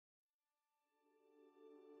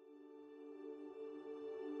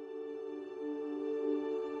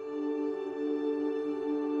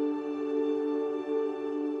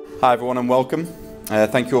Hi everyone and welcome.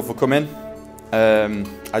 Thank you all for coming.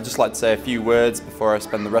 I'd just like to say a few words before I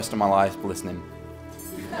spend the rest of my life listening.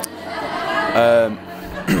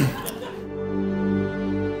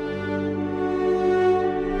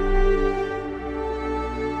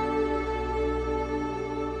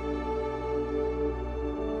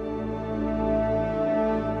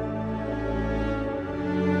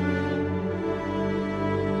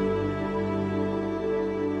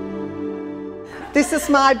 This is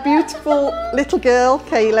my beautiful little girl,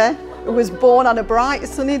 Kayleigh, who was born on a bright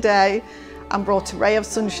sunny day and brought a ray of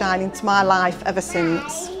sunshine into my life ever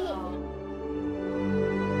since.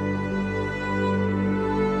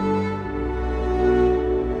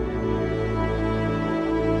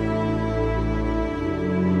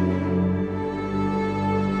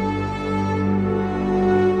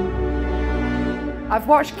 I've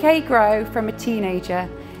watched Kay grow from a teenager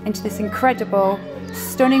into this incredible,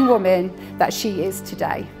 stunning woman that she is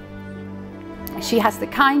today. She has the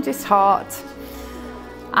kindest heart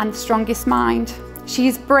and strongest mind. She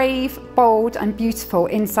is brave, bold and beautiful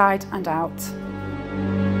inside and out.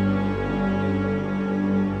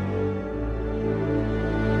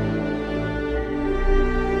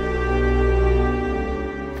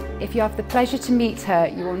 If you have the pleasure to meet her,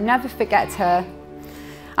 you will never forget her.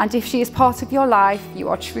 And if she is part of your life, you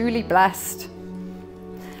are truly blessed.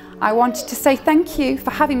 I wanted to say thank you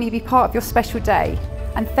for having me be part of your special day,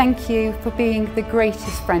 and thank you for being the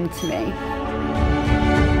greatest friend to me.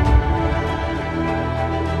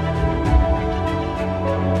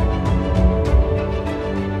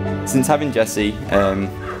 Since having Jessie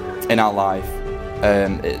in our life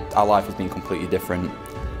has been completely different,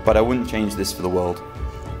 but I wouldn't change this for the world.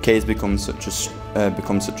 Kay's become such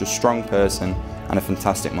a strong person and a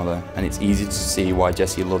fantastic mother, and it's easy to see why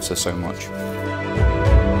Jessie loves her so much.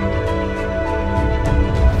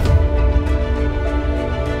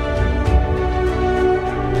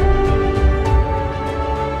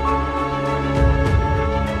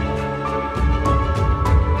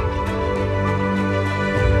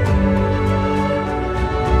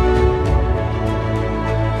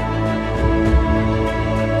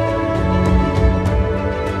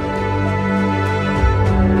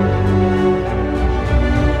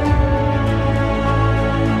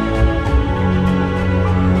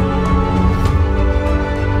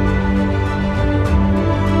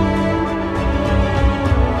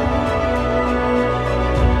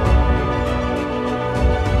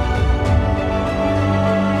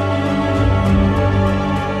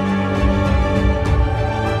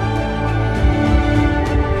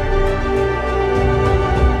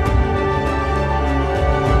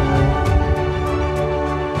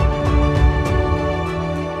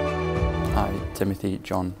 Timothy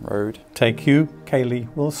John Road. Take you, Kayleigh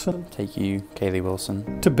Wilson. Take you, Kayleigh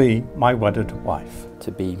Wilson. To be my wedded wife.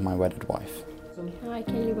 To be my wedded wife. Hi,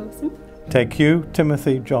 Kayleigh Wilson. Take you,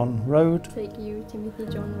 Timothy John Road. Take you, Timothy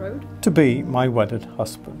John Road. To be my wedded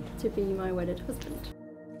husband. To be my wedded husband.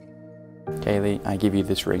 Kayleigh, I give you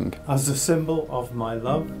this ring. As a symbol of my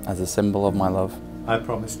love. As a symbol of my love. I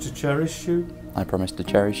promise to cherish you. I promise to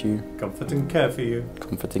cherish you. Comfort and care for you.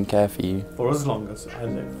 Comfort and care for you. For as long as I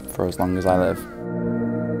live. For as long as I live.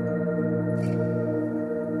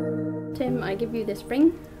 Tim, I give you this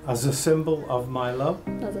ring. As a symbol of my love.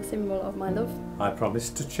 As a symbol of my love. I promise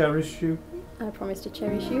to cherish you. I promise to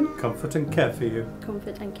cherish you. Comfort and care for you.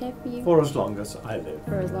 Comfort and care for you. For as long as I live.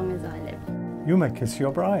 For as long as I live. You may kiss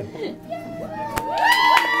your bride.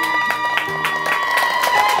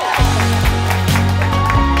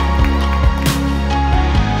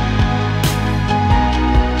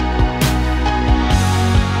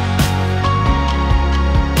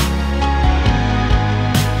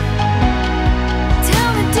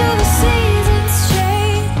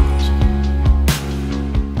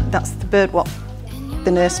 That's the bird what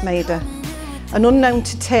the nurse made her. And unknown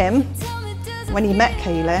to Tim, when he met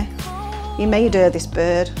Kayleigh, he made her this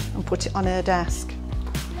bird and put it on her desk.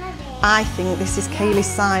 I think this is Kayleigh's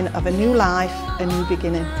sign of a new life, a new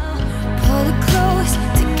beginning.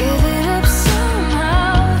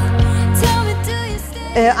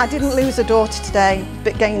 I didn't lose a daughter today,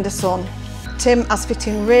 but gained a son. Tim has fit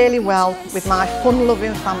in really well with my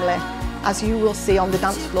fun-loving family, as you will see on the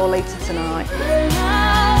dance floor later tonight.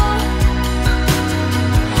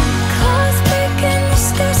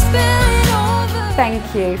 Thank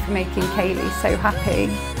you for making Kayleigh so happy.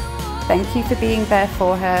 Thank you for being there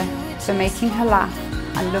for her, for making her laugh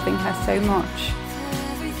and loving her so much.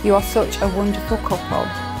 You are such a wonderful couple.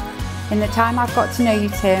 In the time I've got to know you,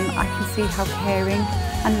 Tim, I can see how caring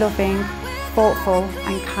and loving, thoughtful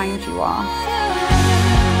and kind you are.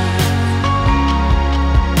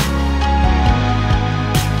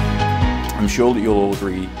 I'm sure that you'll all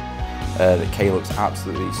agree that Kay looks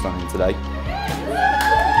absolutely stunning today.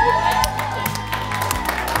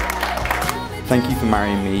 Thank you for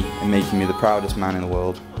marrying me and making me the proudest man in the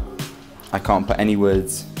world. I can't put any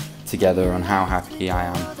words together on how happy I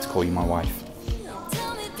am to call you my wife.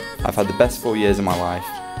 I've had the best 4 years of my life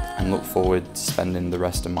and look forward to spending the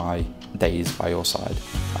rest of my days by your side.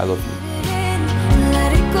 I love you.